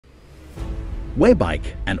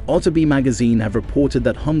Waybike and Autobee magazine have reported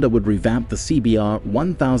that Honda would revamp the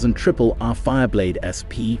CBR1000RR-R Fireblade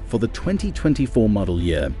SP for the 2024 model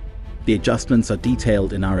year. The adjustments are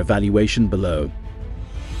detailed in our evaluation below.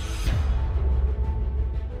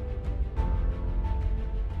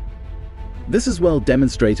 This is well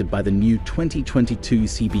demonstrated by the new 2022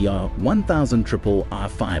 CBR1000RR-R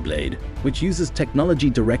Fireblade, which uses technology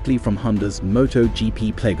directly from Honda's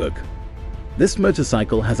MotoGP playbook. This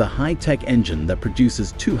motorcycle has a high-tech engine that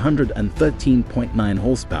produces 213.9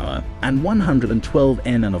 horsepower and 112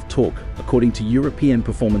 Nm of torque, according to European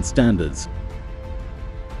performance standards.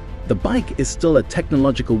 The bike is still a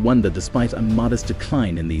technological wonder despite a modest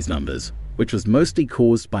decline in these numbers, which was mostly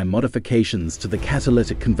caused by modifications to the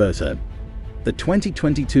catalytic converter. The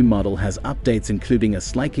 2022 model has updates including a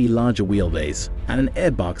slightly larger wheelbase and an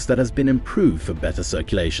airbox that has been improved for better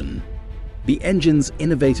circulation. The engine's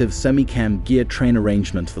innovative semi-cam gear train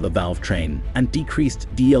arrangement for the valve train and decreased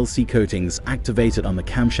DLC coatings activated on the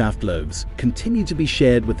camshaft lobes continue to be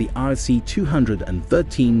shared with the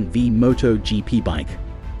RC213V MotoGP bike.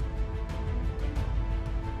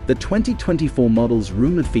 The 2024 model's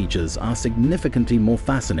rumored features are significantly more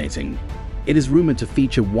fascinating. It is rumored to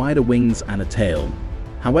feature wider wings and a tail.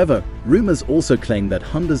 However, rumors also claim that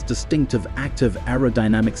Honda's distinctive active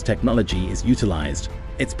aerodynamics technology is utilized.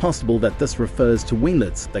 It's possible that this refers to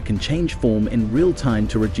winglets that can change form in real time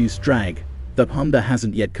to reduce drag, though Honda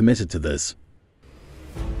hasn't yet committed to this.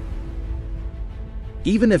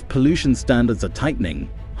 Even if pollution standards are tightening,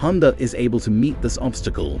 Honda is able to meet this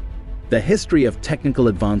obstacle. The history of technical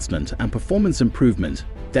advancement and performance improvement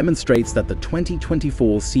demonstrates that the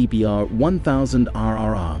 2024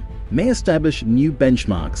 CBR1000RR-R may establish new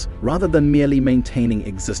benchmarks rather than merely maintaining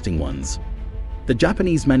existing ones. The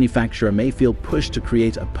Japanese manufacturer may feel pushed to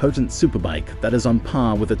create a potent superbike that is on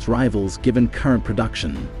par with its rivals given current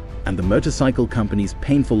production and the motorcycle company's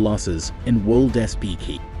painful losses in world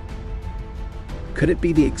SP. Could it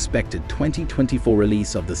be the expected 2024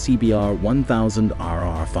 release of the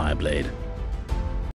CBR1000RR Fireblade?